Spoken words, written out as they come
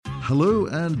Hello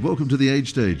and welcome to The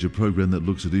Age Stage, a program that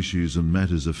looks at issues and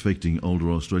matters affecting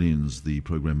older Australians. The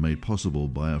program made possible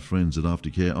by our friends at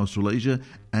Aftercare Australasia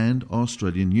and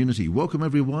Australian Unity. Welcome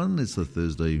everyone. It's the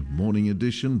Thursday morning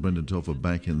edition. Brendan Telfer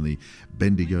back in the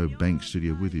Bendigo Bank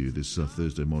studio with you this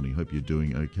Thursday morning. Hope you're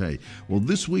doing okay. Well,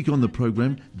 this week on the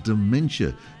program,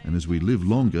 dementia. And as we live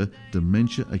longer,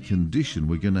 dementia, a condition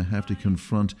we're going to have to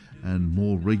confront and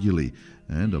more regularly.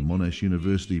 And a Monash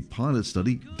University pilot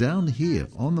study down here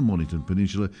on the Mornington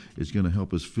Peninsula is going to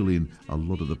help us fill in a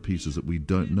lot of the pieces that we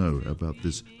don't know about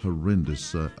this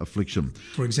horrendous affliction.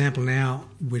 For example, now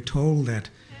we're told that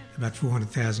about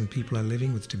 400,000 people are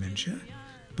living with dementia,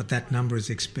 but that number is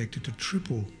expected to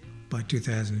triple by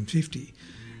 2050.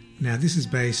 Now, this is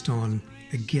based on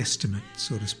a guesstimate,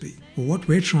 so to speak. Well, what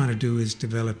we're trying to do is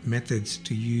develop methods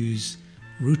to use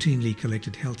routinely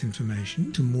collected health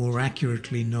information to more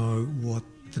accurately know what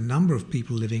the number of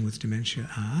people living with dementia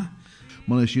are.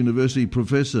 Monash University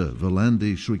Professor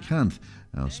Valandi Srikanth,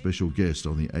 our special guest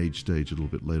on the Age Stage a little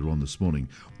bit later on this morning.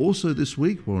 Also this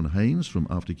week, Warren Haynes from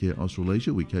Aftercare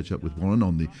Australasia. We catch up with Warren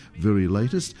on the very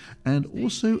latest. And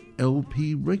also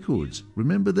LP Records.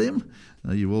 Remember them?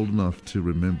 Are you old enough to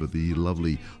remember the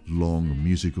lovely long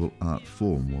musical art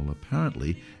form? Well,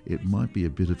 apparently it might be a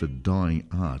bit of a dying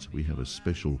art. We have a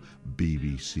special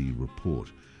BBC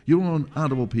report. You're on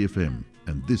RPPFM,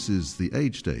 and this is The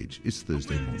Age Stage. It's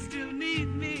Thursday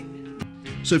morning.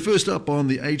 So first up on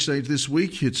the Age Stage this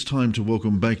week, it's time to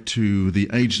welcome back to the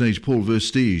Age Stage Paul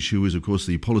Versteege, who is, of course,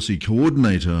 the policy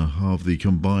coordinator of the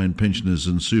Combined Pensioners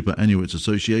and Superannuates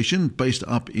Association, based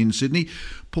up in Sydney.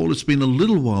 Paul, it's been a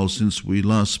little while since we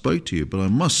last spoke to you, but I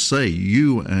must say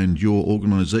you and your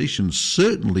organisation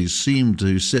certainly seemed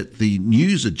to set the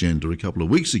news agenda a couple of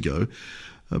weeks ago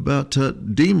about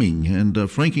deeming and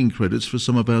franking credits for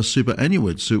some of our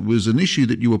superannuates. It was an issue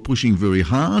that you were pushing very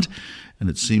hard, and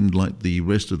it seemed like the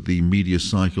rest of the media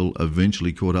cycle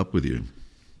eventually caught up with you.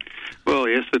 Well,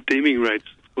 yes, the deeming rates,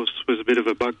 of course, was a bit of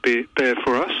a bugbear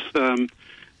for us,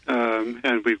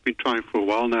 and we've been trying for a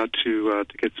while now to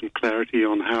get some clarity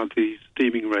on how these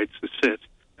deeming rates are set.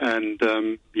 And,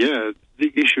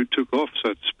 the issue took off,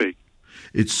 so to speak.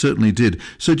 It certainly did.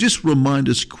 So just remind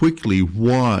us quickly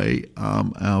why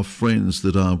our friends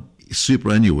that are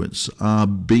superannuates are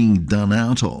being done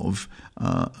out of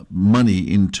money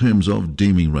in terms of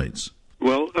deeming rates.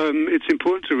 Well, it's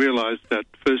important to realise that,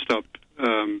 first up,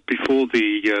 before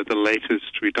the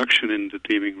latest reduction in the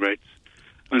deeming rates,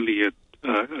 only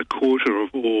a quarter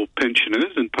of all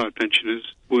pensioners and part pensioners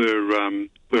were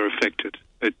affected.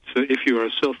 If you are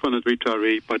a self-funded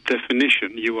retiree, by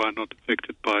definition, you are not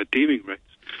affected by deeming rates.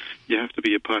 You have to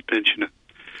be a part pensioner.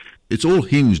 It's all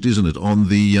hinged, isn't it, on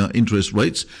the interest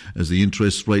rates. As the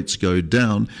interest rates go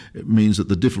down, it means that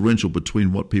the differential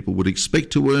between what people would expect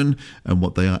to earn and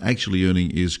what they are actually earning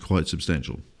is quite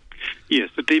substantial. Yes,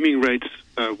 the deeming rates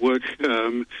work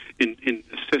in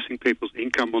assessing people's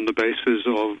income on the basis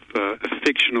of a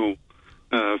fictional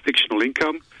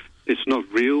income. It's not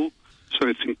real. So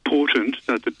it's important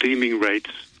that the deeming rates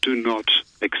do not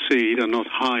exceed, are not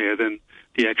higher than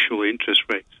the actual interest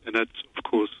rates. And that's, of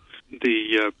course,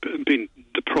 been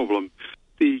the problem.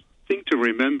 The thing to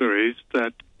remember is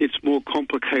that it's more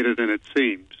complicated than it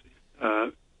seems.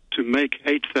 To make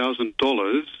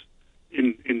 $8,000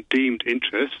 in deemed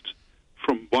interest,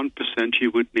 from 1%,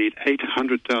 you would need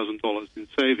 $800,000 in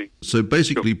savings. So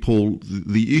basically, Paul,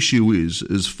 the issue is,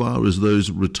 as far as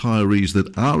those retirees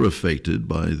that are affected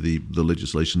by the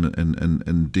legislation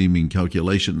and deeming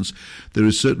calculations, there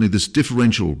is certainly this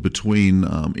differential between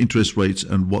interest rates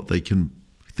and what they can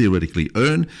theoretically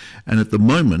earn, and at the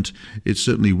moment it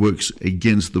certainly works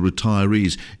against the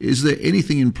retirees. Is there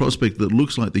anything in prospect that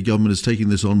looks like the government is taking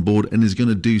this on board and is going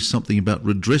to do something about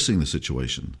redressing the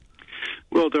situation?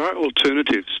 Well, there are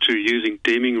alternatives to using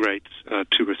deeming rates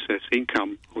to assess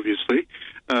income, obviously.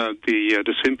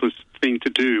 The simplest thing to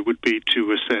do would be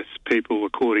to assess people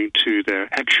according to their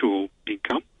actual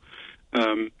income.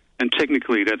 And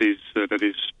technically that is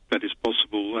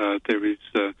possible. There is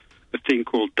a thing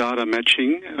called data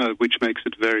matching, which makes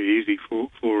it very easy for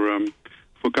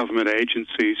government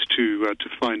agencies to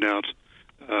find out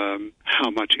how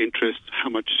much interest, how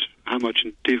much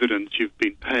in dividends you've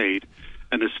been paid,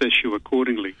 and assess you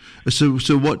accordingly. So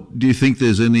what do you think?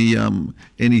 There's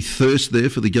any thirst there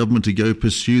for the government to go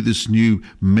pursue this new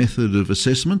method of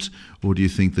assessment, or do you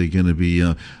think they're going to be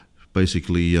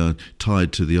basically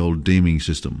tied to the old deeming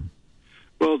system?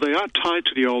 Well, they are tied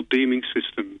to the old deeming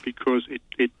system because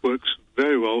it works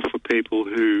very well for people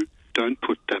who don't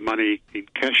put their money in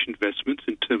cash investments,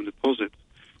 in term deposits.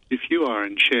 If you are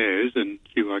in shares and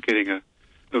you are getting a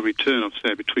return of,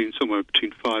 say, somewhere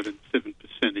between 5 and 7%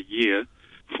 a year, year,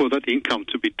 for that income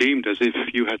to be deemed as if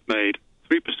you had made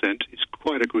 3% is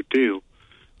quite a good deal.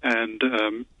 And,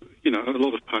 a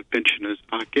lot of part pensioners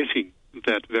are getting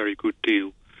that very good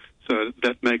deal. So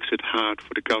that makes it hard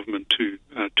for the government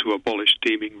to abolish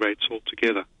deeming rates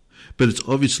altogether. But it's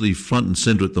obviously front and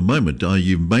centre at the moment.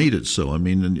 You've made it so. I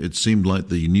mean, it seemed like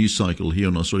the news cycle here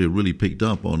in Australia really picked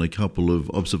up on a couple of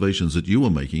observations that you were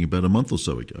making about a month or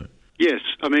so ago. Yes,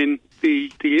 I mean,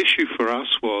 the issue for us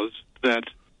was that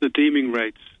the deeming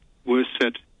rates were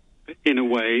set in a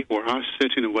way, or are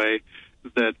set in a way,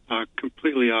 that are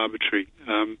completely arbitrary.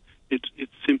 It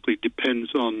simply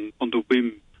depends on the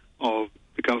whim of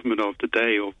the government of the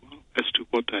day as to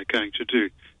what they're going to do.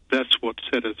 That's what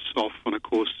set us off on a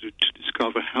course to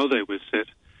discover how they were set.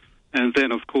 And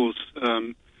then, of course,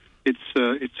 it's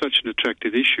such an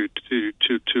attractive issue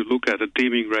to look at a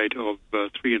deeming rate of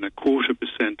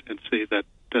 3.25% and see that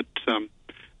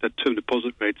term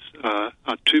deposit rates are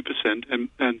 2%,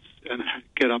 and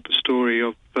get up a story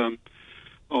of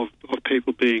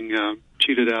people being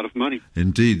cheated out of money.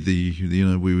 Indeed,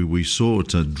 we saw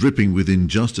it dripping with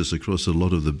injustice across a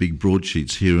lot of the big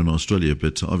broadsheets here in Australia.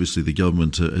 But obviously, the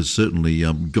government has certainly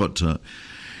got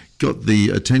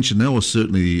the attention now, or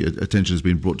certainly attention has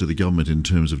been brought to the government in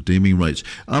terms of deeming rates.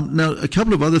 Now, a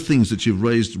couple of other things that you've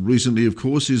raised recently, of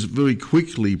course, is very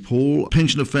quickly, Paul,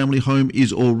 pensioner family home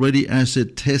is already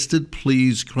asset tested.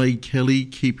 Please, Craig Kelly,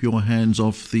 keep your hands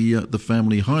off the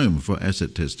family home for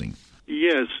asset testing.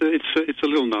 Yes, it's a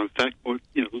little known fact.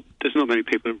 There's not many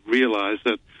people that realise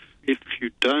that if you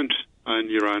don't own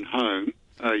your own home,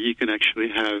 you can actually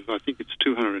have, I think it's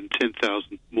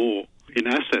 $210,000 more in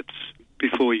assets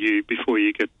before you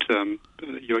get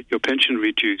your pension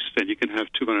reduced, and you can have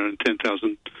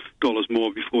 $210,000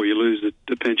 more before you lose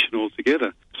the pension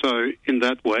altogether. So in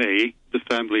that way, the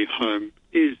family home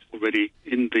is already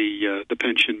in the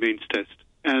pension means test.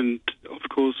 And of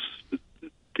course,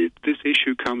 this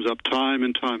issue comes up time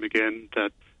and time again,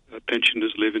 that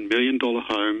pensioners live in $1 million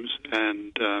homes,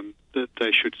 and that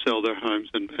they should sell their homes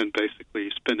and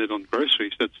basically spend it on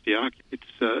groceries. That's the argument.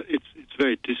 It's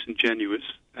very disingenuous,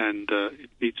 and it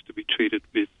needs to be treated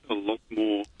with a lot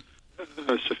more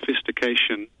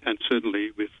sophistication, and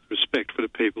certainly with respect for the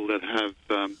people that have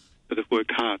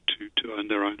worked hard to own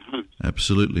their own homes.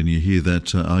 Absolutely, and you hear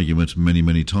that argument many,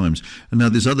 many times. And now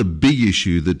this other big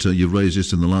issue that you've raised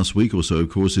just in the last week or so, of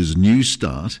course, is New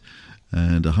Start,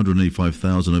 and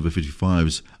 185,000 over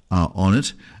 55s are on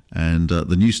it. And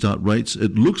the New Start rates,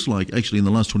 it looks like actually in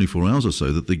the last 24 hours or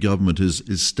so that the government is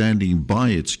standing by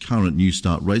its current New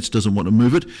Start rates, doesn't want to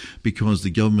move it because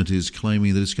the government is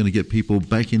claiming that it's going to get people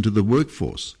back into the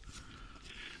workforce.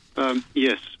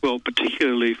 Yes, well,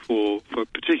 particularly for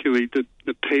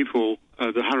the people,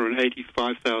 the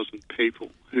 185,000 people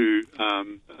who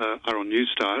are on New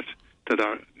Start that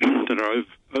are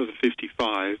over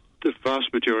 55. The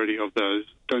vast majority of those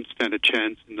don't stand a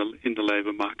chance in the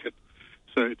labour market.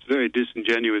 So it's very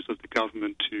disingenuous of the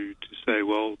government to say,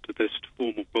 well, the best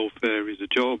form of welfare is a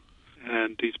job,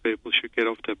 and these people should get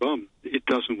off their bum. It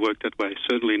doesn't work that way.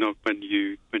 Certainly not when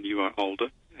you are older.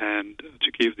 And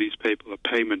to give these people a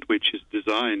payment which is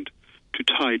designed to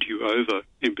tide you over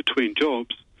in between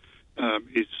jobs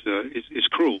is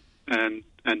cruel and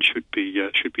should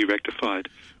be rectified.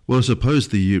 Well, I suppose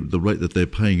the rate that they're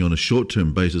paying on a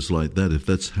short-term basis like that, if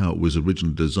that's how it was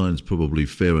originally designed, is probably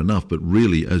fair enough. But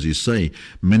really, as you say,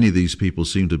 many of these people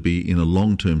seem to be in a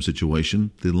long-term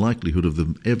situation. The likelihood of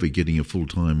them ever getting a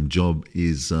full-time job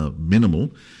is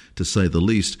minimal, to say the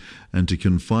least, and to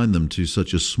confine them to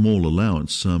such a small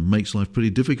allowance makes life pretty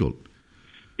difficult.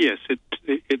 Yes,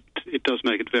 it does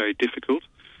make it very difficult,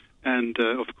 and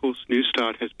of course, New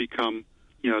Start has become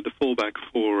the fallback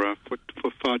for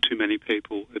far too many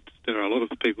people. There are a lot of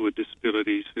people with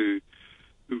disabilities who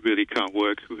really can't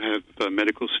work, who have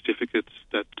medical certificates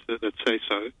that say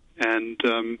so, and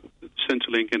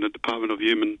Centrelink and the Department of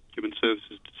Human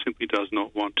Services simply does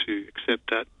not want to accept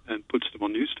that and puts them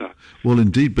on New Start. Well,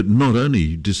 indeed, but not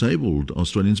only disabled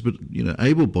Australians, but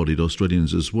able-bodied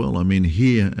Australians as well. I mean,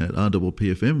 here at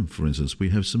RPPFM, for instance, we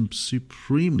have some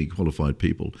supremely qualified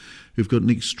people who've got an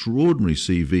extraordinary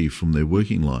CV from their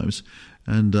working lives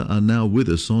and are now with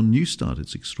us on New Start.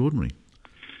 It's extraordinary.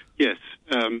 Yes,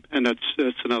 and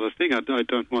that's another thing. I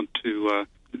don't want to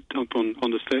dump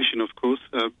on the station, of course,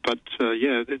 but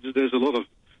there's a lot of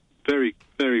very,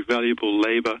 very valuable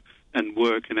labour and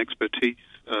work and expertise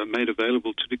made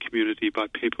available to the community by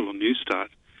people on New Start.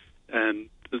 And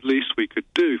the least we could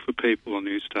do for people on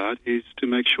New Start is to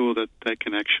make sure that they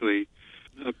can actually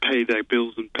pay their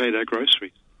bills and pay their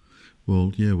groceries.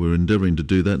 Well, yeah, we're endeavouring to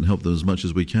do that and help them as much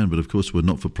as we can. But, of course, we're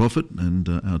not for profit and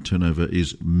our turnover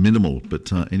is minimal.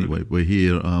 But anyway, we're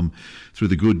here through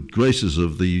the good graces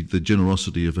of the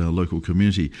generosity of our local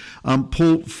community.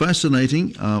 Paul,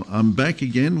 fascinating. I'm back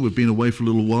again. We've been away for a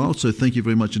little while. So thank you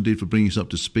very much indeed for bringing us up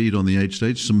to speed on the age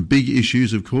stage. Some big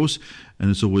issues, of course. And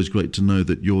it's always great to know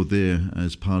that you're there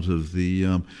as part of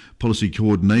the policy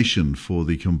coordination for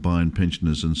the combined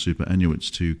pensioners and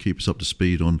superannuates to keep us up to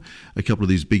speed on a couple of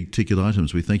these big ticket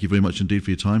items. We thank you very much indeed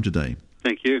for your time today.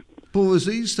 Thank you. Paul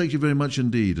Aziz, thank you very much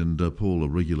indeed. And Paul, a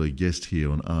regular guest here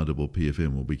on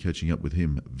RPPFM. We'll be catching up with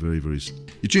him very, very soon.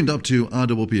 You're tuned up to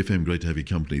RPPFM. Great to have your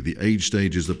company. The Age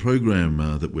Stage is the program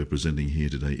that we're presenting here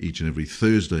today, each and every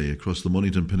Thursday across the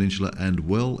Mornington Peninsula and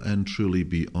well and truly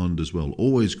beyond as well.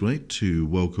 Always great to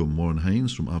welcome Warren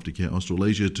Haynes from Aftercare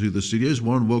Australasia to the studios.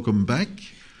 Warren, welcome back.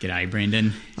 G'day,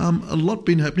 Brendan. A lot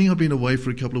been happening. I've been away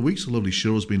for a couple of weeks. The lovely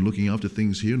Cheryl's been looking after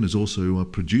things here and is also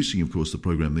producing, of course, the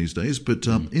program these days. But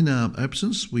in our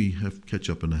absence, we have catch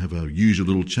up and have our usual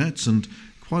little chats, and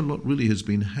quite a lot really has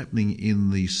been happening in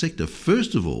the sector.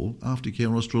 First of all,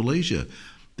 Aftercare Australasia.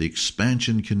 The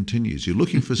expansion continues. You're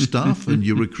looking for staff and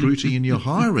you're recruiting and you're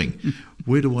hiring.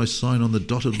 Where do I sign on the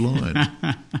dotted line?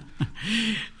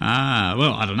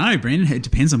 Well, I don't know, Brendan. It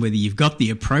depends on whether you've got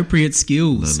the appropriate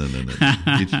skills. No.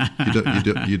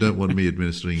 You don't want me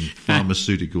administering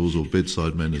pharmaceuticals or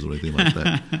bedside manners or anything like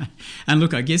that. And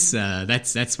look, I guess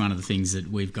that's one of the things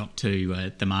that we've got to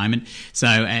at the moment. So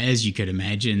as you could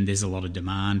imagine, there's a lot of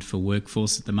demand for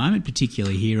workforce at the moment,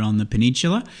 particularly here on the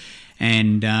peninsula.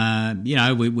 And,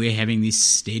 we're having this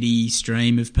steady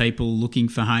stream of people looking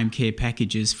for home care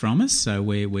packages from us, so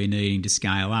we're needing to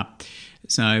scale up.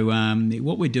 So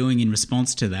what we're doing in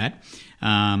response to that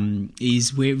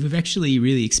is we're actually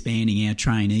really expanding our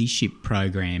traineeship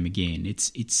program again.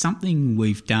 It's something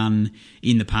we've done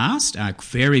in the past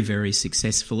very, very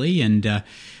successfully, and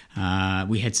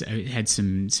we had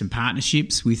some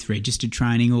partnerships with registered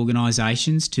training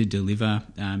organisations to deliver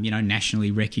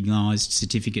nationally recognised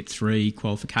Certificate 3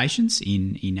 qualifications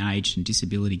in aged and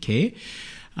disability care.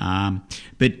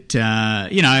 But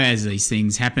as these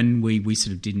things happen, we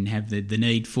sort of didn't have the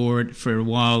need for it for a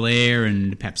while there,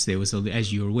 and perhaps there was,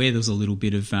 as you're aware, there was a little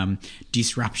bit of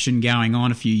disruption going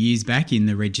on a few years back in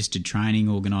the registered training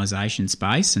organisation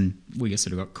space, and we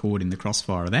sort of got caught in the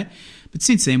crossfire of that. But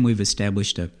since then, we've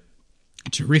established a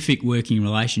terrific working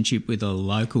relationship with a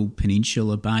local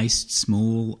peninsula-based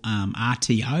small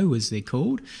RTO, as they're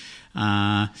called,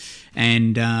 and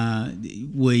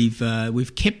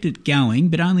we've kept it going,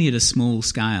 but only at a small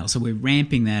scale. So we're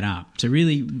ramping that up to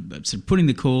really sort of putting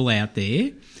the call out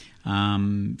there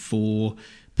for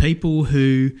people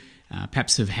who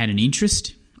perhaps have had an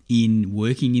interest in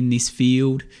working in this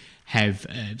field, have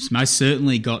most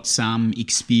certainly got some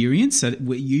experience. So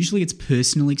usually it's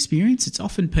personal experience. It's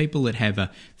often people that have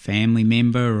a family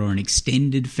member or an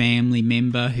extended family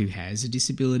member who has a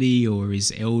disability or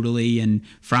is elderly and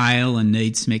frail and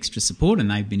needs some extra support,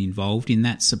 and they've been involved in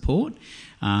that support.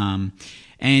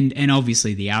 And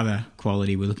obviously the other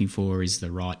quality we're looking for is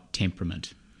the right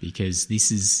temperament, because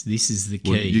this is the key.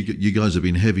 Well, you guys have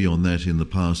been heavy on that in the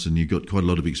past, and you've got quite a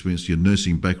lot of experience, your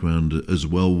nursing background as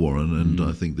well, Warren, and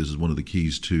I think this is one of the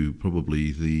keys to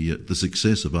probably the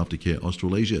success of Aftercare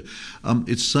Australasia.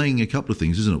 It's saying a couple of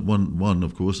things, isn't it? One,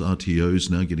 of course, RTOs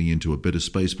now getting into a better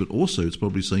space, but also it's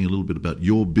probably saying a little bit about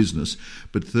your business.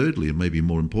 But thirdly, and maybe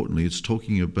more importantly, it's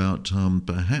talking about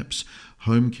perhaps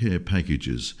home care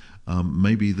packages.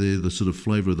 Maybe they're the sort of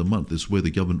flavour of the month. It's where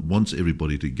the government wants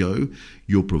everybody to go.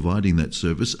 You're providing that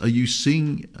service. Are you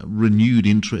seeing renewed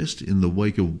interest in the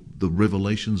wake of the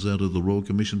revelations out of the Royal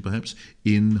Commission, perhaps,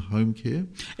 in home care?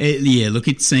 Yeah, look,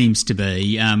 it seems to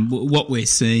be. What we're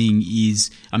seeing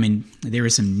is, there are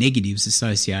some negatives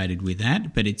associated with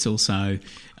that, but it's also,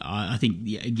 I think,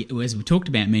 as we've talked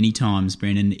about many times,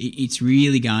 Brendan, it's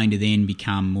really going to then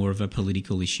become more of a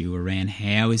political issue around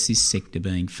how is this sector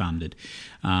being funded.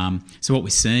 So what we're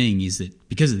seeing is that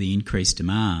because of the increased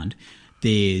demand,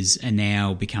 there's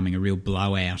now becoming a real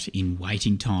blowout in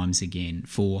waiting times again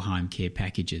for home care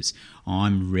packages.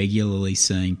 I'm regularly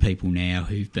seeing people now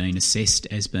who've been assessed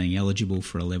as being eligible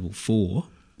for a level 4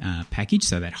 package,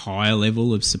 so that higher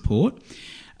level of support,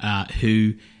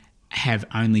 who have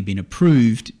only been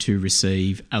approved to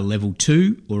receive a level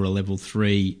 2 or a level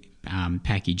 3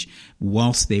 package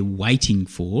whilst they're waiting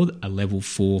for a level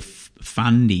 4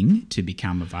 funding to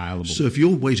become available. So if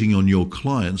you're waiting on your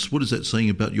clients, what is that saying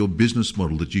about your business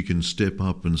model, that you can step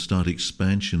up and start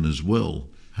expansion as well?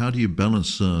 How do you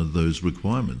balance those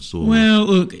requirements? Well,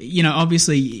 look,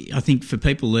 obviously, I think for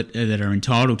people that are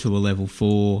entitled to a level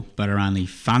 4 but are only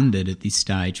funded at this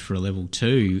stage for a level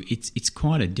 2, it's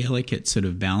quite a delicate sort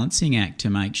of balancing act to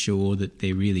make sure that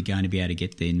they're really going to be able to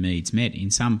get their needs met. In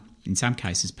some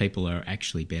cases, people are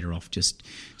actually better off just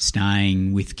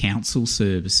staying with council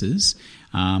services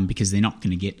because they're not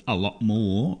going to get a lot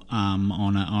more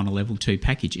on a level 2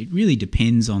 package. It really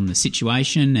depends on the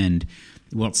situation and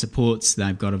what supports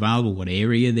they've got available, what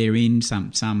area they're in.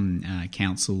 Some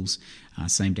councils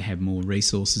seem to have more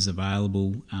resources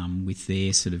available with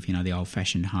their sort of, the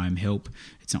old-fashioned home help.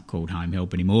 It's not called home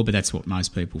help anymore, but that's what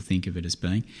most people think of it as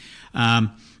being.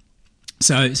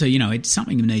 So it's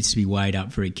something that needs to be weighed up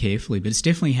very carefully, but it's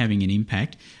definitely having an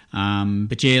impact.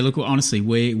 But yeah, look, honestly,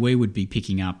 we would be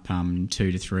picking up 2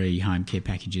 to 3 home care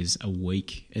packages a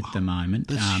week at the moment.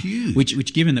 That's huge.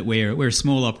 Which, given that we're a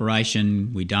small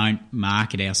operation, we don't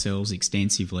market ourselves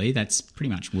extensively. That's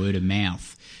pretty much word of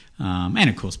mouth. And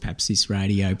of course, perhaps this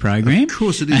radio program. Of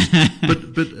course it is, but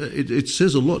it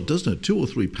says a lot, doesn't it? 2 or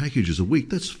 3 packages a week.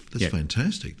 That's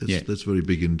fantastic. That's very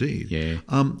big indeed. Yeah.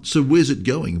 So where's it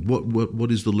going?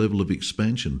 What is the level of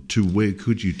expansion? To where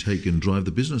could you take and drive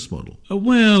the business model?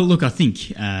 Well, look, I think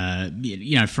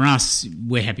for us,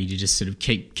 we're happy to just sort of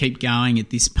keep going at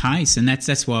this pace, and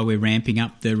that's why we're ramping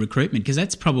up the recruitment, because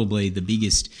that's probably the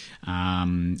biggest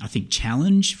I think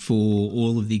challenge for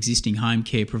all of the existing home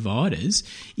care providers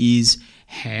is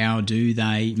how do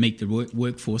they meet the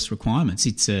workforce requirements?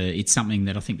 It's something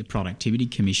that I think the Productivity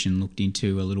Commission looked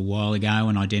into a little while ago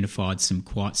and identified some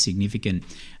quite significant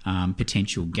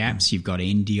potential gaps. You've got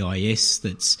NDIS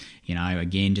that's,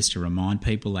 again, just to remind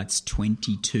people, that's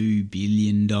 $22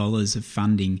 billion of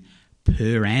funding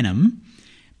per annum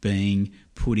being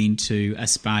put into a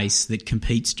space that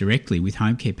competes directly with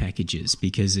home care packages,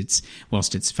 because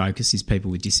whilst its focus is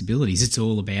people with disabilities, it's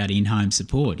all about in-home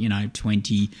support,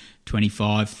 20,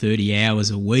 25, 30 hours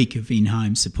a week of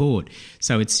in-home support.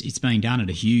 So it's being done at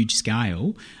a huge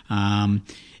scale. So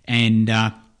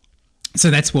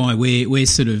that's why we're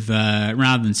sort of,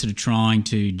 rather than sort of trying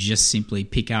to just simply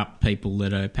pick up people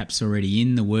that are perhaps already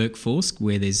in the workforce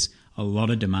where there's a lot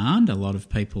of demand, a lot of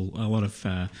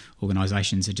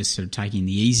organisations are just sort of taking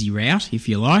the easy route, if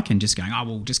you like, and just going,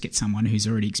 we'll just get someone who's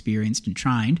already experienced and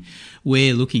trained.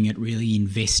 We're looking at really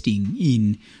investing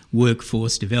in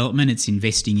workforce development. It's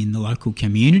investing in the local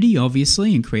community,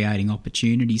 obviously, and creating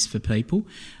opportunities for people.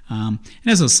 And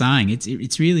as I was saying,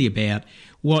 it's really about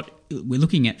what we're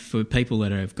looking at for people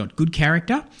that have got good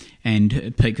character,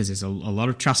 and because there's a lot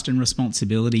of trust and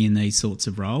responsibility in these sorts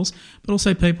of roles, but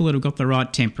also people that have got the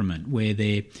right temperament, where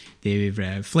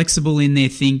they're flexible in their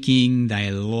thinking,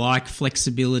 they like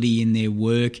flexibility in their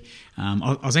work.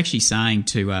 I was actually saying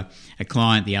to a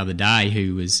client the other day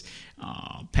who was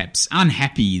perhaps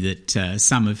unhappy that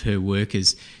some of her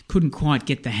workers couldn't quite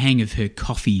get the hang of her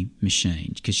coffee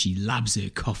machine because she loves her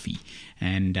coffee,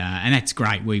 and that's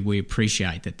great. We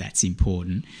appreciate that. That's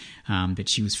important. But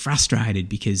she was frustrated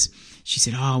because she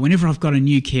said, whenever I've got a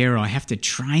new carer, I have to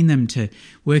train them to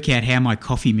work out how my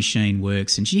coffee machine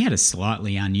works. And she had a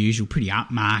slightly unusual, pretty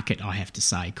upmarket, I have to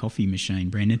say, coffee machine,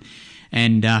 Brendan.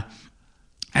 And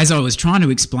as I was trying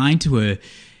to explain to her,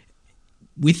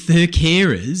 with her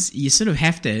carers, you sort of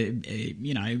have to,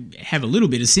 have a little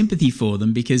bit of sympathy for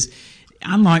them, because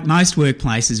unlike most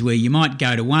workplaces where you might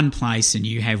go to one place and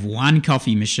you have one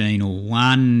coffee machine or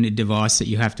one device that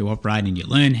you have to operate and you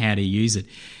learn how to use it,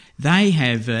 they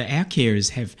have, our carers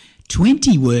have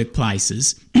 20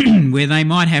 workplaces where they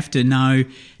might have to know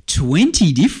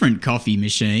 20 different coffee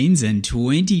machines and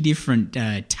 20 different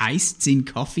tastes in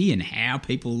coffee and how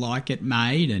people like it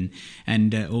made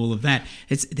and all of that.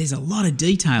 There's a lot of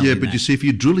detail. Yeah, but you see, if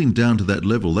you're drilling down to that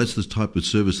level, that's the type of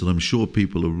service that I'm sure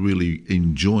people are really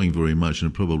enjoying very much,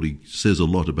 and it probably says a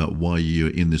lot about why you're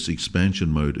in this expansion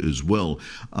mode as well.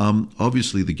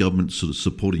 Obviously, the government's sort of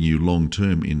supporting you long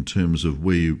term in terms of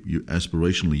where you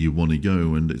aspirationally you want to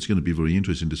go, and it's going to be very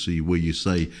interesting to see where you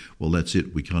say, well, that's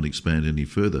it, we can't expand any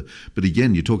further. But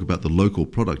again, you talk about the local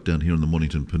product down here in the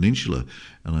Mornington Peninsula,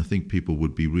 and I think people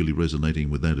would be really resonating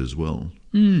with that as well.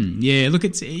 Yeah, look,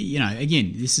 it's,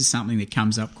 again, this is something that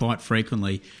comes up quite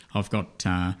frequently. I've got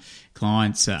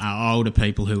clients, older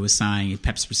people who are saying,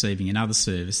 perhaps receiving another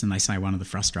service, and they say one of the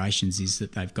frustrations is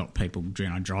that they've got people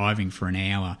driving for an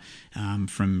hour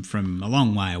from a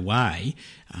long way away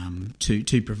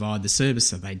to provide the service,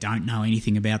 so they don't know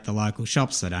anything about the local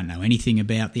shops, they don't know anything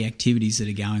about the activities that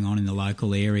are going on in the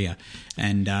local area.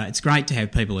 And it's great to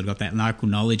have people that have got that local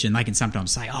knowledge, and they can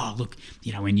sometimes say, look,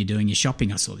 when you're doing your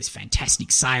shopping, I saw this fantastic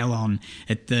sale on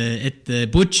at the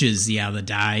butcher's the other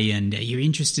day, and you're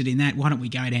interested in that, why don't we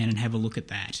go down and have have a look at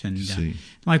that. And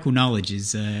local knowledge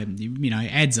is,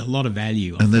 adds a lot of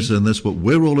value. And that's what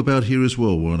we're all about here as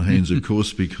well, Warren Haynes, of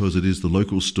course, because it is the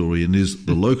local story and is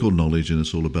the local knowledge, and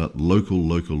it's all about local.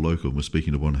 We're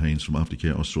speaking to Warren Haynes from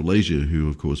Aftercare Australasia, who,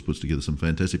 of course, puts together some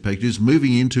fantastic packages.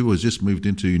 Has just moved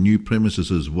into new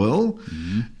premises as well,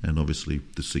 and obviously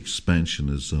this expansion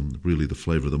is really the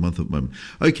flavour of the month at the moment.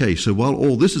 Okay, so while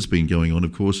all this has been going on,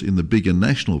 of course, in the bigger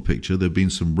national picture, there have been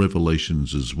some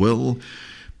revelations as well.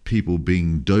 People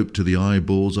being doped to the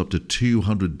eyeballs up to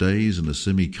 200 days in a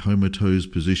semi-comatose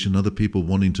position, other people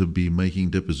wanting to be making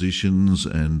depositions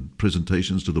and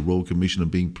presentations to the Royal Commission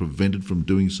and being prevented from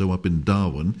doing so up in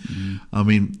Darwin. I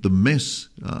mean, the mess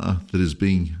that is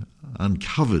being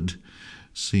uncovered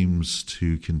seems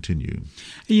to continue.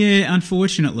 Yeah,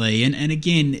 unfortunately. And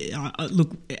again,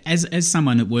 look, as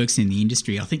someone that works in the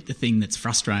industry, I think the thing that's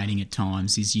frustrating at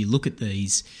times is you look at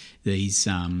these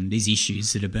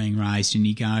issues that are being raised and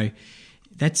you go,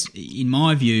 that's, in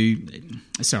my view,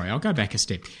 sorry, I'll go back a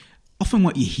step. Often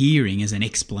what you're hearing as an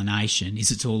explanation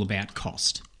is it's all about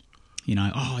cost.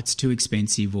 It's too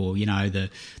expensive, or,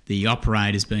 the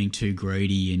operator's being too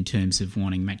greedy in terms of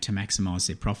wanting to maximise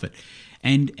their profit.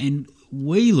 And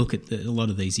we look at a lot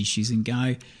of these issues and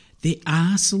go, there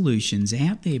are solutions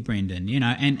out there, Brendan,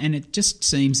 and it just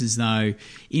seems as though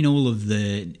in all of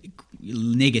the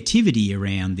negativity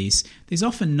around this, there's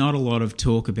often not a lot of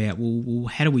talk about, well,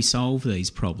 how do we solve these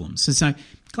problems? So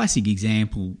classic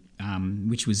example,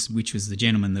 which was the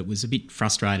gentleman that was a bit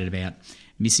frustrated about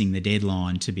missing the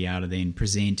deadline to be able to then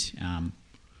present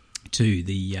to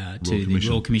the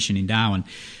Royal Commission in Darwin.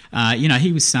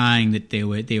 He was saying that there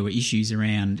were issues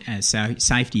around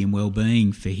safety and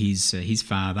well-being for his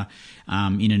father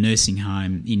in a nursing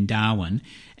home in Darwin,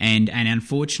 and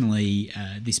unfortunately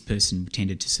this person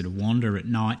tended to sort of wander at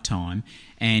night time,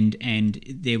 and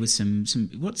there was some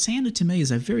what sounded to me as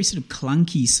a very sort of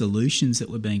clunky solutions that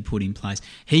were being put in place.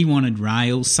 He wanted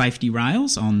safety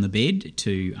rails on the bed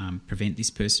to prevent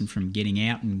this person from getting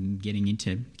out and getting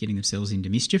themselves into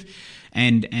mischief,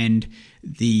 and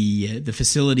the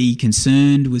facility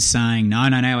concerned was saying no,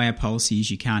 our policy is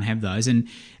you can't have those. And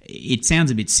it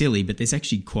sounds a bit silly, but there's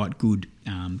actually quite good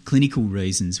clinical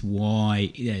reasons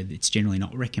why it's generally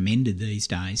not recommended these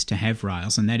days to have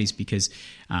rails, and that is because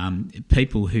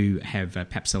people who have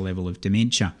perhaps a level of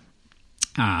dementia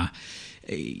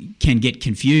can get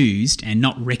confused and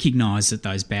not recognise that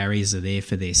those barriers are there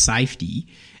for their safety,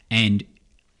 and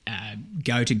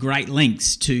go to great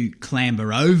lengths to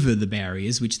clamber over the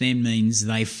barriers, which then means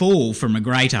they fall from a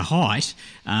greater height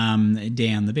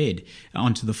down the bed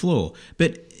onto the floor.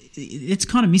 But it's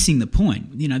kind of missing the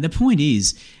point. The point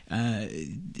is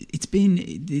there's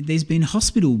been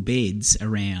hospital beds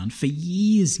around for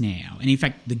years now, and in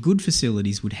fact the good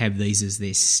facilities would have these as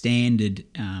their standard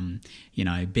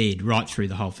bed right through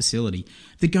the whole facility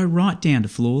that go right down to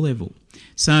floor level.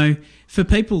 So for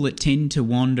people that tend to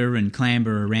wander and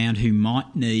clamber around who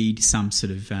might need some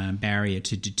sort of barrier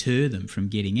to deter them from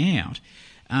getting out,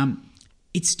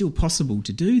 it's still possible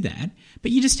to do that,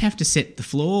 but you just have to set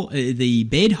the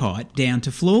bed height down to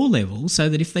floor level so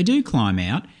that if they do climb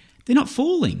out, they're not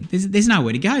falling. There's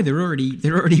nowhere to go. They're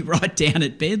already right down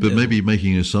at bed level. But maybe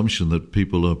making an assumption that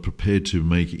people are prepared to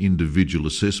make individual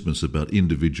assessments about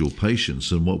individual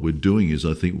patients, and what we're doing is,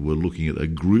 I think we're looking at a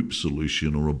group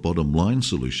solution or a bottom line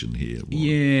solution here.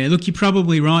 Yeah, look, you're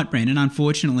probably right, Brendan.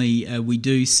 Unfortunately, we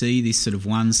do see this sort of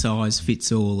one size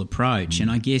fits all approach,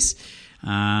 and I guess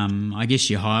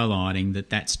you're highlighting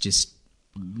that that's just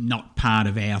not part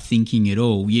of our thinking at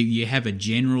all. You have a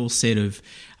general set of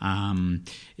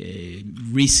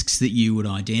risks that you would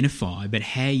identify, but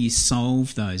how you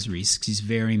solve those risks is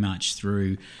very much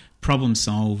through problem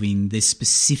solving the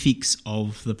specifics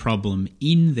of the problem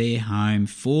in their home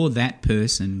for that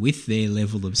person with their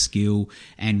level of skill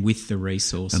and with the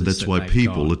resources. And that's why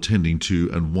people are tending to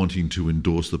and wanting to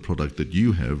endorse the product that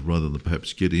you have rather than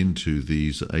perhaps get into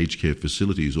these aged care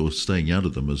facilities or staying out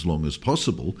of them as long as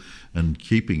possible and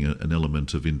keeping an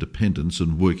element of independence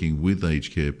and working with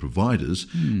aged care providers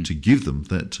to give them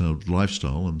that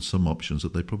lifestyle and some options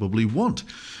that they probably want.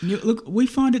 Yeah, look, we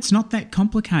find it's not that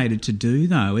complicated to do,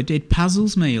 though. It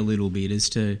puzzles me a little bit as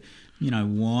to,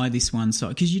 why this one size...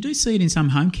 Because you do see it in some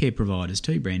home care providers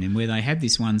too, Brendan, where they have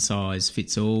this one size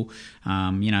fits all.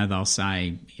 They'll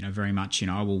say, very much,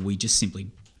 well, we just simply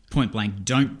point blank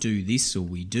don't do this, or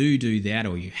we do that,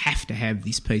 or you have to have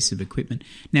this piece of equipment.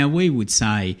 Now, we would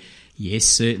say, yes,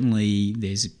 certainly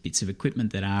there's bits of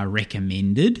equipment that are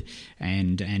recommended,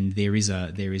 and there is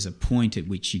a point at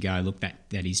which you go, look, that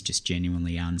is just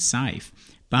genuinely unsafe.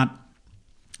 But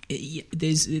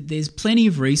there's plenty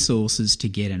of resources to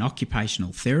get an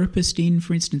occupational therapist in,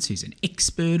 for instance, who's an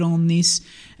expert on this,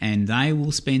 and they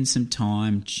will spend some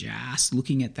time just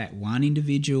looking at that one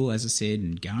individual, as I said,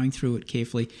 and going through it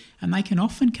carefully, and they can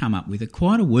often come up with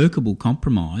quite a workable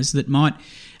compromise that might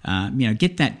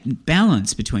get that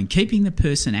balance between keeping the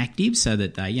person active so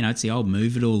that they, it's the old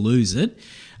move it or lose it,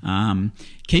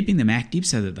 keeping them active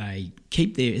so that they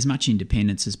keep their as much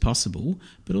independence as possible,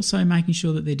 but also making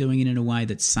sure that they're doing it in a way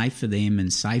that's safe for them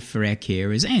and safe for our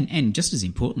carers, and just as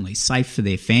importantly, safe for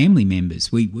their family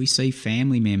members. We see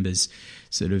family members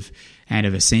sort of out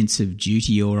of a sense of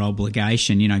duty or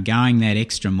obligation, going that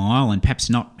extra mile and perhaps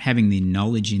not having the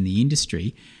knowledge in the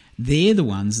industry. They're the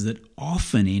ones that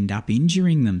often end up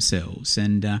injuring themselves,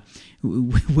 and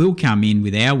we'll come in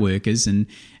with our workers and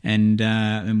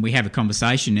we have a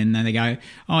conversation, and then they go,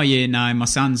 "Oh yeah, no, my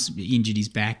son's injured his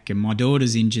back, and my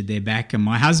daughter's injured their back, and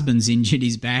my husband's injured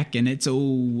his back, and it's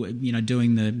all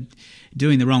doing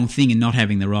the wrong thing and not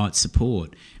having the right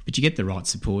support." But you get the right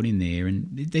support in there, and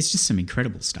there's just some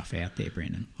incredible stuff out there,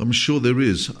 Brendan. I'm sure there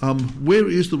is. Where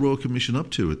is the Royal Commission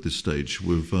up to at this stage?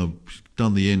 We've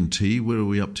done the NT. Where are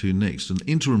we up to next? And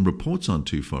interim reports aren't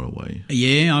too far away.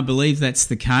 Yeah, I believe that's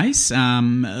the case.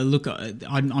 Look,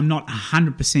 I'm not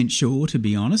 100% sure, to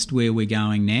be honest, where we're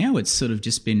going now. It's sort of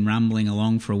just been rumbling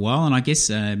along for a while, and I guess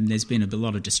there's been a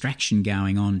lot of distraction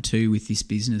going on too with this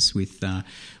business with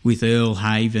Earl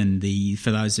Haven. For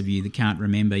those of you that can't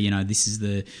remember, this is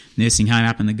the nursing home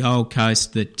up in the Gold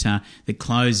Coast that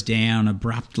closed down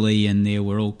abruptly, and there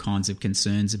were all kinds of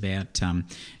concerns about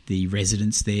the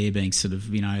residents there being sort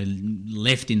of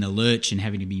left in the lurch and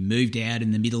having to be moved out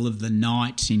in the middle of the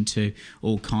night into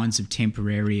all kinds of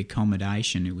temporary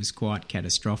accommodation. It was quite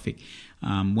catastrophic.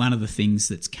 One of the things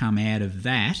that's come out of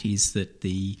that is that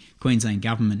the Queensland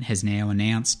Government has now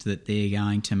announced that they're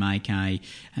going to make a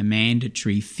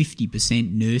mandatory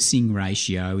 50% nursing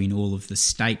ratio in all of the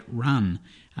state-run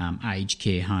aged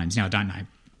care homes. Now, I don't know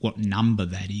what number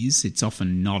that is. It's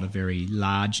often not a very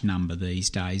large number these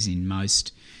days in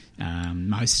most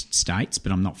states,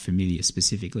 but I'm not familiar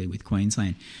specifically with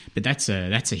Queensland. But that's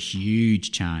a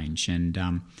huge change, and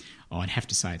I'd have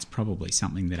to say it's probably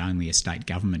something that only a state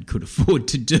government could afford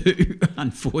to do,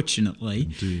 unfortunately.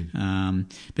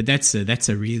 But that's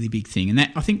a really big thing, and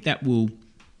I think that will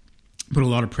put a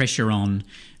lot of pressure on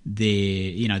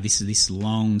this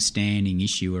long-standing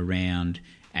issue around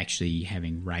actually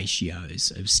having ratios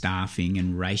of staffing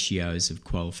and ratios of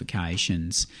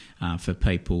qualifications for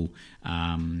people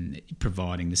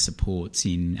providing the supports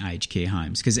in aged care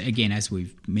homes. Because, again, as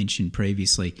we've mentioned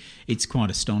previously, it's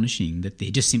quite astonishing that there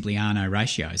just simply are no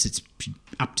ratios. It's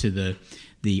up to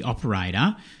the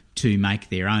operator to make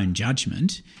their own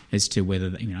judgment as to whether,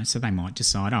 so they might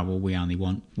decide, we only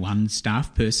want one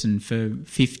staff person for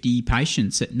 50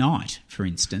 patients at night, for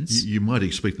instance. You might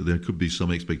expect that there could be some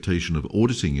expectation of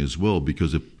auditing as well,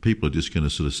 because if people are just going to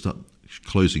sort of start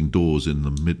closing doors in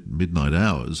the midnight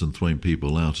hours and throwing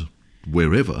people out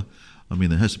wherever,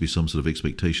 there has to be some sort of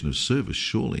expectation of service,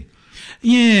 surely.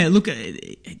 Yeah, look,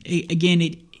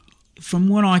 again, from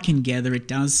what I can gather, it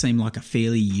does seem like a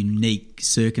fairly unique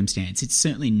circumstance. It's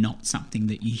certainly not something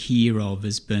that you hear of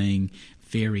as being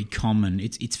very common.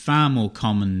 It's far more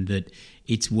common that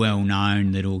it's well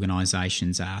known that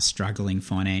organisations are struggling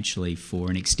financially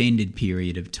for an extended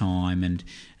period of time, and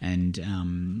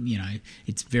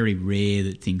it's very rare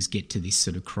that things get to this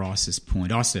sort of crisis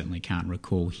point. I certainly can't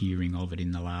recall hearing of it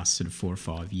in the last sort of 4 or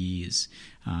 5 years.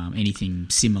 Anything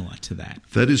similar to that.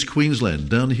 That is Queensland.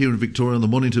 Down here in Victoria on the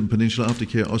Mornington Peninsula,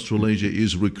 Aftercare Australasia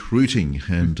is recruiting,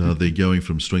 and they're going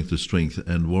from strength to strength.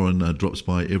 And Warren drops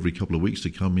by every couple of weeks to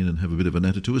come in and have a bit of a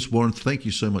natter to us. Warren, thank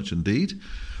you so much indeed.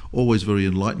 Always very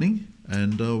enlightening,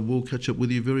 and we'll catch up with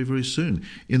you very, very soon.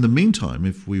 In the meantime,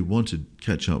 if we want to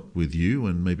catch up with you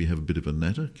and maybe have a bit of a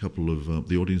natter, a couple of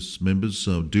the audience members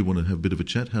do want to have a bit of a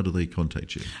chat, how do they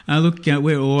contact you? Look,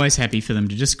 we're always happy for them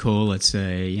to just call. It's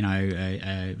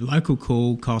a local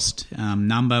call cost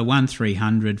number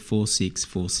 1300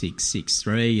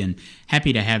 464663, and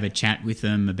happy to have a chat with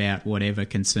them about whatever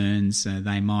concerns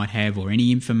they might have or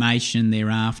any information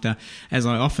they're after. As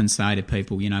I often say to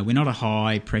people, we're not a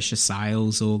high pressure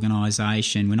sales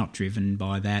organisation. We're not driven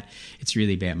by that. It's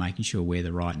really about making sure we're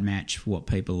the right match for what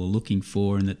people are looking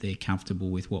for and that they're comfortable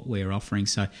with what we're offering.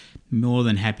 So more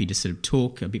than happy to sort of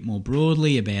talk a bit more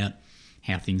broadly about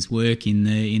how things work in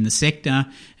the sector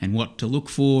and what to look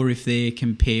for if they're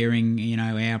comparing,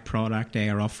 our product,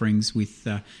 our offerings with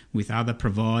other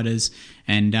providers.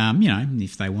 And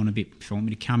if they want me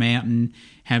to come out and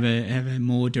have a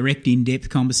more direct, in-depth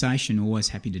conversation, always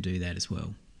happy to do that as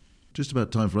well. Just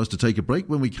about time for us to take a break.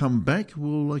 When we come back,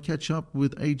 we'll catch up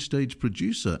with Age Stage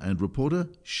producer and reporter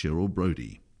Cheryl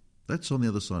Brody. That's on the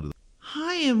other side of the...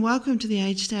 Hi and welcome to the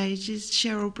Age Stage. It's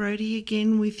Cheryl Brody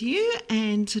again with you,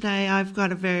 and today I've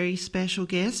got a very special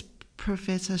guest,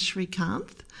 Professor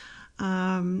Srikanth.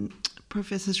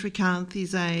 Professor Srikanth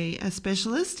is a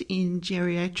specialist in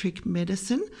geriatric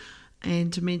medicine and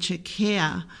dementia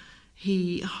care.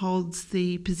 He holds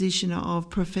the position of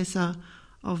Professor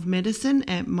of Medicine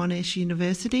at Monash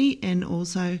University and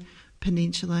also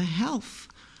Peninsula Health.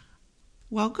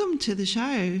 Welcome to the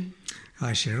show.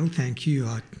 Hi Cheryl, thank you.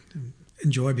 I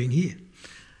enjoy being here.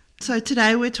 So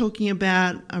today we're talking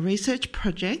about a research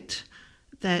project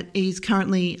that is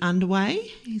currently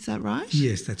underway, is that right?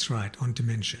 Yes, that's right, on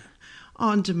dementia.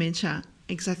 On dementia,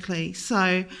 exactly.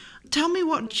 So tell me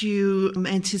what you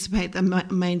anticipate the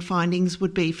main findings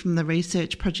would be from the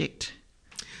research project.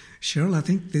 Cheryl, I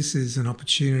think this is an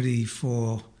opportunity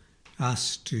for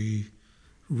us to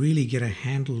really get a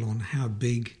handle on how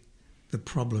big the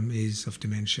problem is of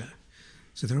dementia.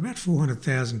 So there are about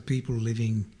 400,000 people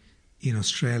living in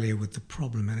Australia with the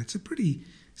problem, and it's a pretty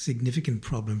significant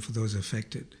problem for those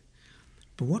affected.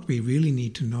 But what we really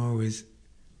need to know is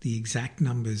the exact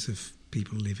numbers of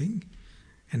people living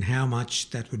and how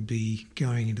much that would be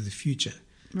going into the future.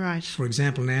 Right. For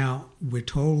example, now we're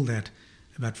told that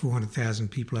about 400,000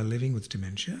 people are living with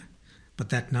dementia, but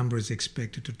that number is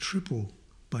expected to triple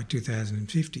by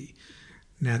 2050.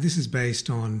 Now, this is based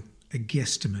on a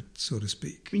guesstimate, so to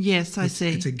speak. Yes, I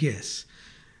see. It's a guess.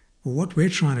 Well, what we're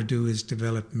trying to do is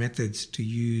develop methods to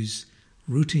use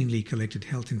routinely collected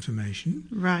health information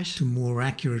to more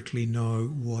accurately know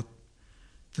what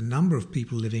the number of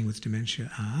people living with dementia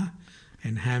are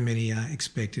and how many are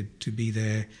expected to be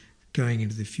there going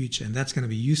into the future. And that's going to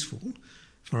be useful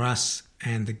for us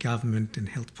and the government and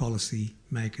health policy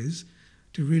makers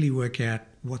to really work out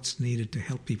what's needed to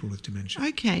help people with dementia.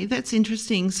 Okay, that's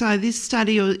interesting. So this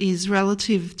study is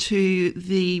relative to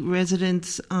the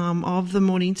residents of the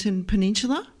Mornington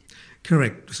Peninsula?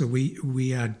 Correct. So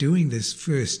we are doing this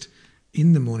first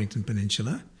in the Mornington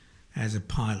Peninsula as a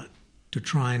pilot to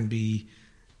try and be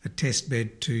a test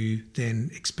bed to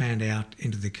then expand out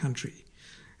into the country.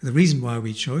 The reason why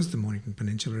we chose the Mornington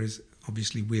Peninsula is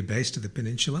obviously we're based at the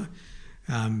peninsula,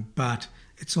 but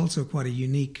it's also quite a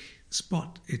unique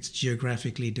spot. It's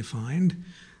geographically defined.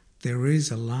 There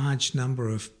is a large number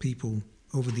of people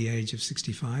over the age of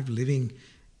 65 living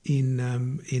in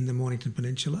the Mornington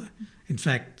Peninsula. In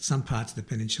fact, some parts of the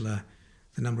peninsula,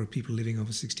 the number of people living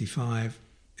over 65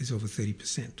 is over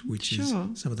 30%, which is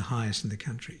some of the highest in the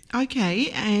country. Okay,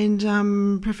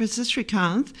 and Professor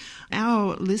Srikanth,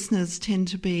 our listeners tend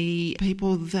to be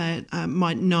people that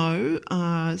might know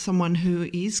someone who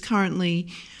is currently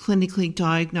clinically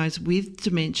diagnosed with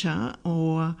dementia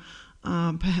or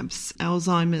perhaps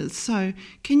Alzheimer's. So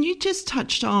can you just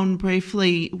touch on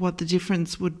briefly what the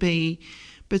difference would be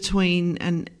between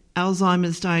an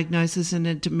Alzheimer's diagnosis and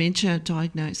a dementia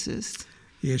diagnosis?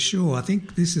 Yeah, sure. I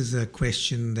think this is a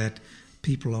question that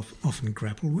people often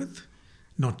grapple with,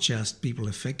 not just people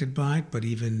affected by it, but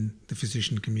even the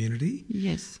physician community.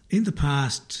 Yes. In the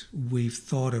past, we've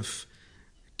thought of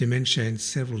dementia in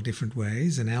several different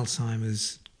ways, and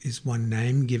Alzheimer's is one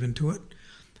name given to it.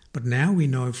 But now we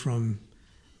know from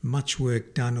much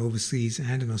work done overseas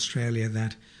and in Australia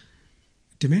that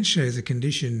dementia is a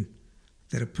condition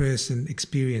that a person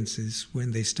experiences when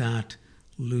they start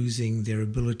losing their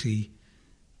ability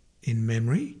in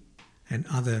memory and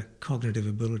other cognitive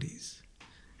abilities.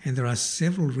 And there are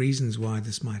several reasons why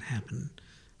this might happen.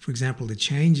 For example, the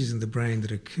changes in the brain that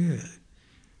occur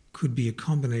could be a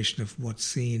combination of what's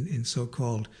seen in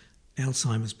so-called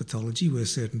Alzheimer's pathology, where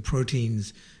certain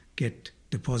proteins get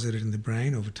deposited in the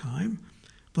brain over time,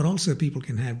 but also people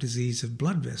can have disease of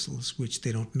blood vessels, which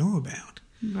they don't know about.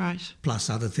 Right.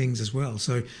 Plus other things as well.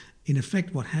 So in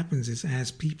effect, what happens is as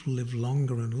people live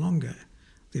longer and longer,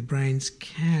 their brains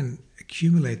can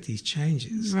accumulate these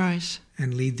changes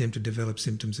and lead them to develop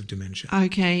symptoms of dementia.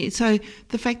 Okay, so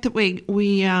the fact that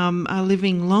we are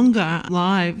living longer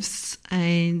lives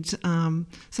and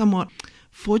somewhat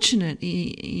fortunate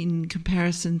in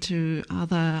comparison to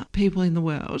other people in the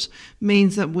world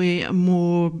means that we're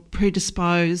more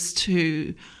predisposed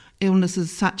to illnesses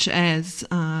such as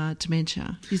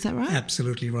dementia. Is that right?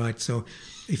 Absolutely right. So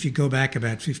if you go back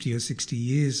about 50 or 60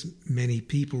 years, many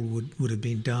people would have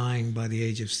been dying by the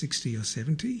age of 60 or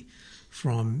 70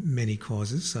 from many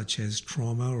causes such as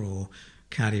trauma or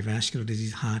cardiovascular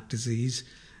disease, heart disease.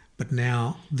 But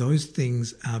now those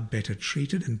things are better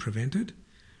treated and prevented,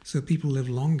 so people live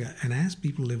longer. And as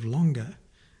people live longer,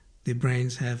 their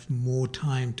brains have more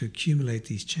time to accumulate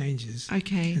these changes.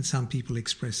 Okay. And some people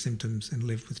express symptoms and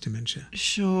live with dementia.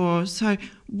 Sure. So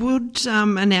would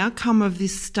an outcome of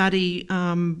this study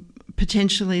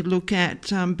potentially look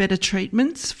at better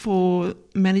treatments for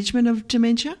management of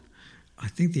dementia? I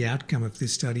think the outcome of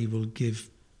this study will give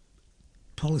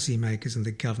policymakers and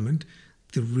the government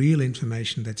the real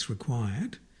information that's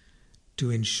required to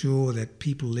ensure that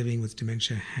people living with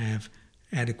dementia have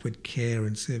adequate care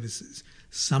and services.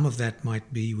 Some of that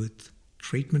might be with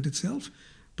treatment itself,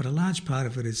 but a large part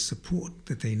of it is support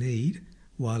that they need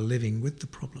while living with the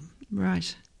problem.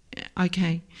 Right.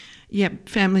 Okay. Yep,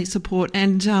 family support.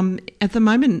 And at the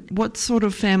moment, what sort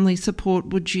of family support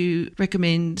would you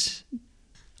recommend?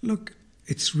 Look,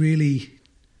 it's really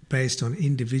based on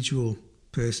individual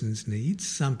person's needs.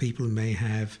 Some people may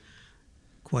have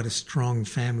quite a strong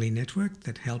family network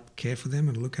that help care for them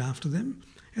and look after them.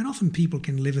 And often people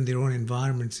can live in their own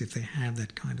environments if they have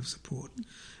that kind of support.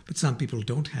 But some people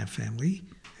don't have family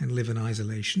and live in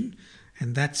isolation.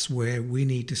 And that's where we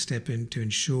need to step in to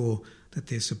ensure that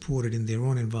they're supported in their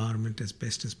own environment as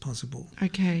best as possible.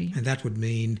 Okay. And that would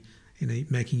mean,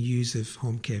 making use of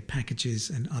home care packages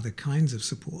and other kinds of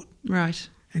support. Right.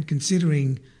 And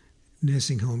considering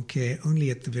nursing home care only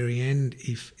at the very end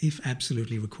if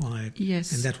absolutely required.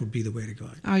 Yes. And that would be the way to go.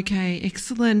 Okay,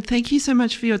 excellent. Thank you so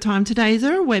much for your time today. Is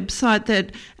there a website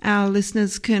that our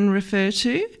listeners can refer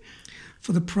to?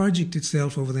 For the project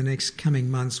itself, over the next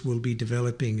coming months, we'll be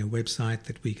developing a website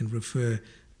that we can refer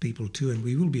people to, and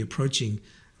we will be approaching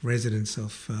residents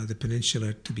of the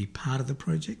peninsula to be part of the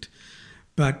project.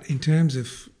 But in terms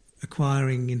of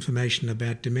acquiring information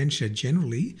about dementia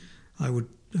generally, I would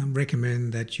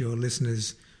recommend that your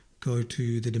listeners go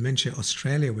to the Dementia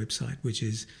Australia website, which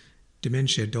is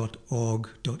dementia.org.au,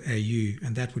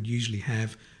 and that would usually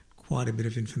have quite a bit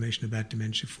of information about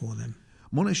dementia for them.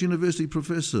 Monash University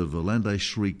Professor Valande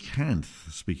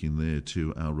Srikanth speaking there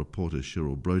to our reporter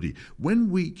Cheryl Brodie. When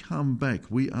we come back,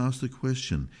 we ask the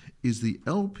question, is the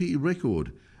LP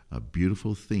record a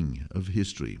beautiful thing of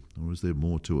history, or is there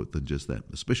more to it than just that?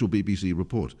 A special BBC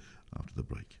report after the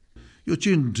break. You're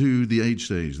tuned to The Age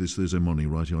Stage this Thursday morning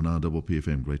right here on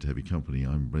RPPFM. Great to have you company.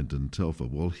 I'm Brendan Telfer.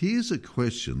 Well, here's a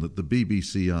question that the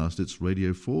BBC asked its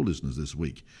Radio 4 listeners this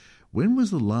week. When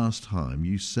was the last time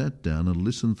you sat down and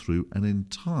listened through an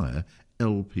entire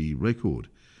LP record?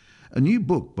 A new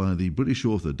book by the British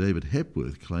author David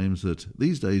Hepworth claims that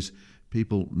these days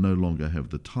people no longer have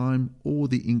the time or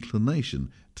the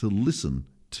inclination to listen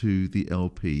to the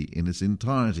LP in its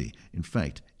entirety. In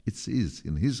fact, it is,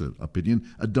 in his opinion,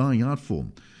 a dying art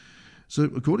form. So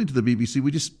according to the BBC,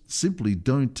 we just simply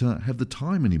don't have the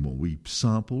time anymore. We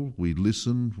sample, we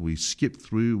listen, we skip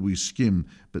through, we skim,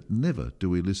 but never do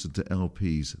we listen to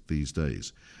LPs these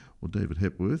days. Well, David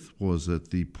Hepworth was at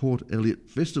the Port Elliot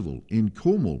Festival in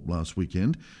Cornwall last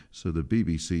weekend, so the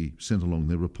BBC sent along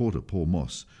their reporter, Paul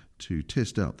Moss, to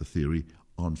test out the theory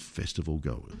on festival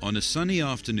goers. On a sunny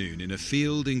afternoon in a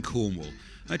field in Cornwall,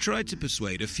 I tried to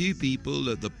persuade a few people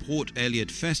at the Port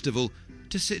Elliot Festival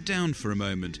to sit down for a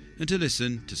moment and to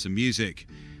listen to some music.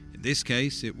 In this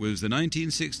case, it was the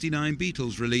 1969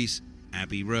 Beatles release,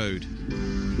 Abbey Road.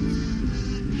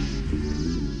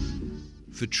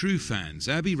 For true fans,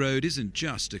 Abbey Road isn't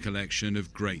just a collection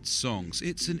of great songs,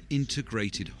 it's an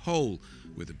integrated whole,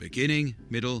 with a beginning,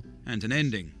 middle and an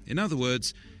ending. In other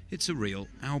words, it's a real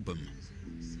album.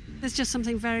 There's just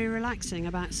something very relaxing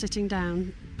about sitting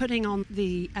down, putting on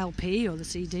the LP or the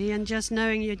CD and just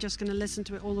knowing you're just going to listen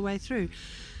to it all the way through.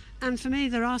 And for me,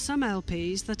 there are some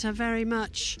LPs that are very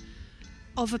much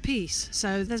of a piece.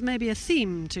 So there's maybe a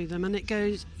theme to them and it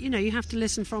goes, you have to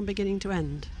listen from beginning to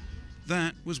end.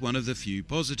 That was one of the few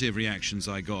positive reactions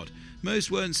I got. Most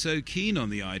weren't so keen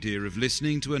on the idea of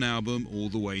listening to an album all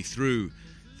the way through.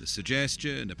 The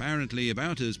suggestion, apparently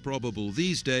about as probable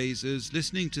these days as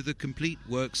listening to the complete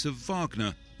works of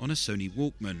Wagner on a Sony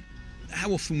Walkman.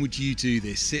 How often would you do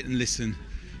this, sit and listen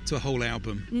to a whole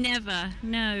album? Never,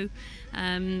 no.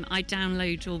 I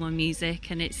download all my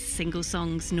music and it's single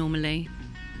songs normally.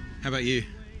 How about you?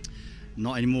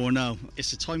 Not anymore, no.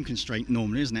 It's a time constraint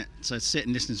normally, isn't it? So sit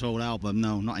and listen to a whole album,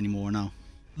 no, not anymore, no.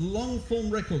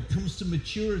 Long-form record comes to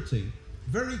maturity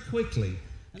very quickly.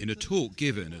 In a talk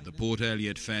given at the Port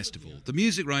Elliot Festival, the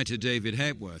music writer David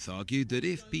Hepworth argued that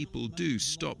if people do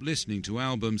stop listening to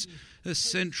albums, a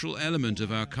central element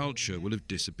of our culture will have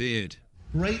disappeared.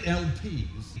 Great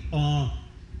LPs are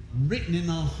written in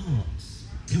our hearts,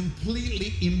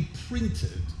 completely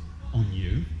imprinted on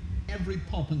you, every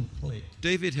pop and click.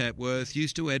 David Hepworth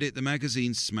used to edit the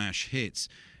magazine Smash Hits,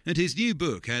 and his new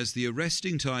book has the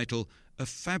arresting title, a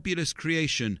fabulous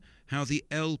creation, how the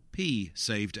LP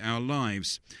saved our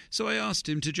lives. So I asked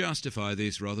him to justify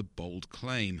this rather bold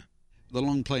claim. The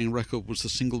long-playing record was the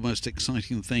single most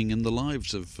exciting thing in the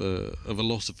lives of a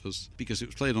lot of us, because it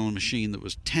was played on a machine that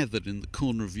was tethered in the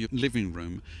corner of your living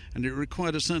room, and it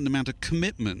required a certain amount of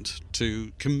commitment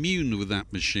to commune with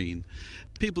that machine.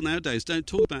 People nowadays don't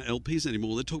talk about LPs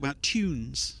anymore, they talk about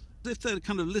tunes. If they're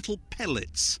kind of little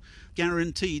pellets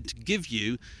guaranteed to give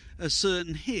you a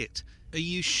certain hit. Are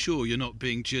you sure you're not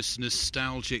being just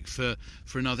nostalgic for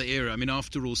another era? I mean,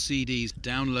 after all, CDs,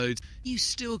 downloads, you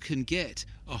still can get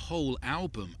a whole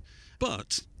album.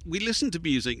 But we listen to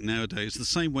music nowadays the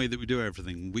same way that we do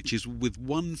everything, which is with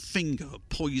one finger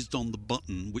poised on the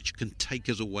button which can take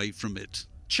us away from it.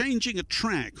 Changing a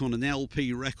track on an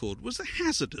LP record was a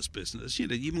hazardous business. You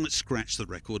know, you might scratch the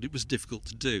record. It was difficult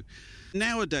to do.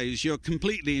 Nowadays, you're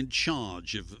completely in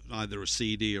charge of either a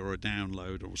CD or a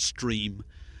download or a stream.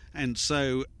 And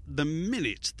so the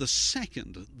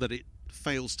second that it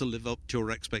fails to live up to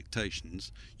your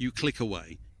expectations, you click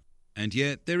away. And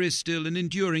yet there is still an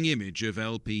enduring image of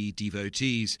LP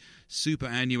devotees,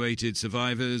 superannuated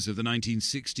survivors of the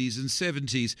 1960s and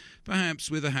 70s,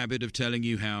 perhaps with a habit of telling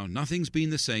you how nothing's been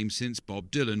the same since Bob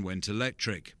Dylan went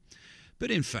electric.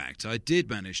 But in fact, I did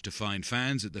manage to find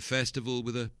fans at the festival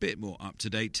with a bit more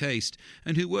up-to-date taste,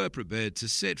 and who were prepared to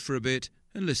sit for a bit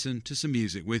and listen to some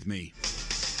music with me.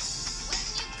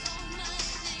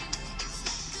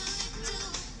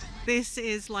 This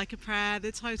is Like a Prayer,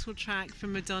 the title track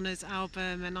from Madonna's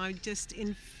album, and I'm just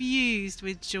infused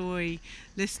with joy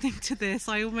listening to this.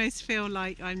 I almost feel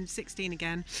like I'm 16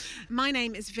 again. My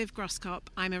name is Viv Groskop.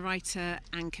 I'm a writer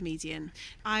and comedian.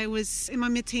 I was in my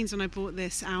mid-teens when I bought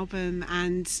this album,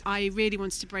 and I really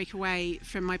wanted to break away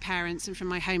from my parents and from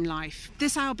my home life.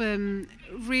 This album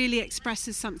really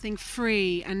expresses something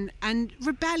free and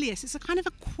rebellious. It's a kind of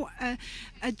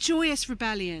a joyous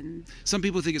rebellion. Some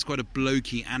people think it's quite a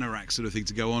blokey anorak sort of thing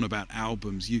to go on about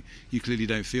albums. You clearly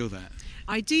don't feel that.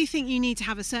 I do think you need to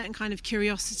have a certain kind of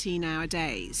curiosity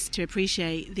nowadays to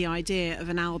appreciate the idea of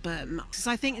an album. Because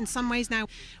I think in some ways now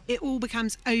it all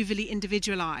becomes overly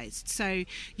individualised. So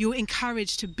you're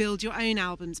encouraged to build your own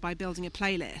albums by building a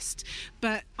playlist.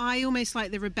 But I almost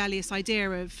like the rebellious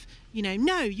idea of,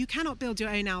 no, you cannot build your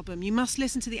own album. You must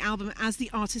listen to the album as the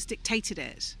artist dictated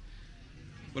it.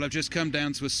 Well, I've just come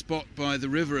down to a spot by the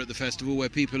river at the festival where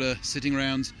people are sitting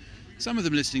around, some of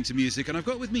them listening to music, and I've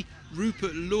got with me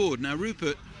Rupert Lord. Now,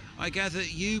 Rupert, I gather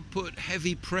you put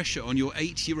heavy pressure on your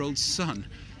 8-year-old son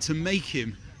to make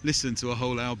him listen to a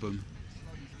whole album.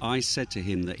 I said to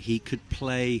him that he could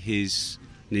play his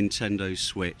Nintendo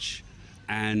Switch,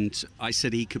 and I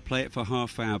said he could play it for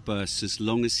half-hour bursts as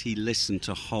long as he listened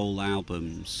to whole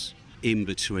albums in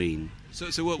between.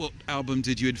 So what album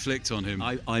did you inflict on him?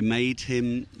 I made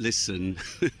him listen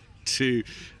to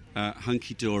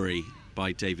Hunky Dory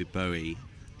by David Bowie.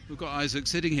 We've got Isaac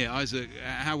sitting here. Isaac,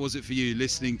 how was it for you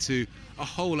listening to a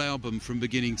whole album from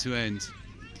beginning to end?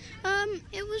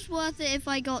 It was worth it if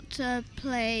I got to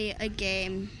play a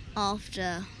game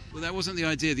after. Well, that wasn't the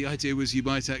idea. The idea was you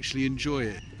might actually enjoy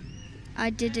it. I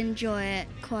did enjoy it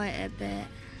quite a bit.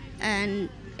 And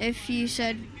if you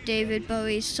said David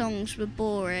Bowie's songs were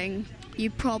boring, you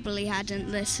probably hadn't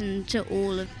listened to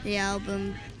all of the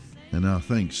album. And our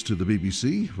thanks to the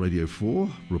BBC, Radio 4,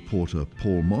 reporter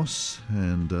Paul Moss,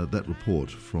 and that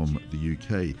report from the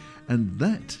UK. And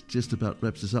that just about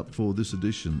wraps us up for this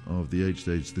edition of The Age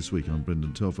Stage This Week. I'm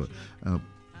Brendan Telfer.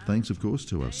 Thanks, of course,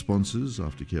 to our sponsors,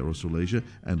 Aftercare Australasia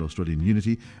and Australian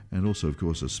Unity, and also, of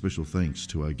course, a special thanks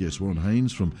to our guest, Warren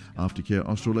Haynes from Aftercare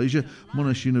Australasia,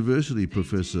 Monash University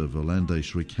Professor Valande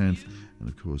Srikanth, and,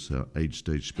 of course, our Age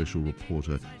Stage Special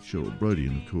Reporter, Cheryl Brodie,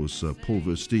 and, of course, Paul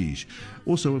Versteege.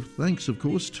 Also, thanks, of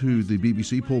course, to the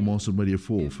BBC, Paul Moss and Radio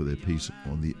 4 for their piece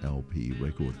on the LP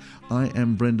record. I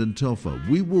am Brendan Telfer.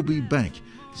 We will be back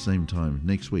same time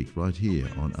next week, right here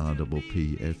on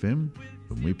RPP FM,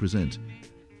 when we present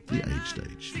The Age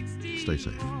Stage. Stay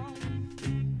safe.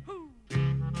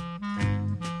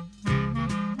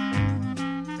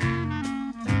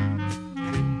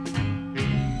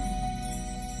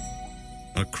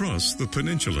 Across the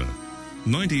peninsula,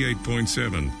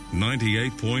 98.7,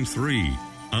 98.3,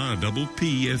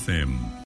 RPP FM.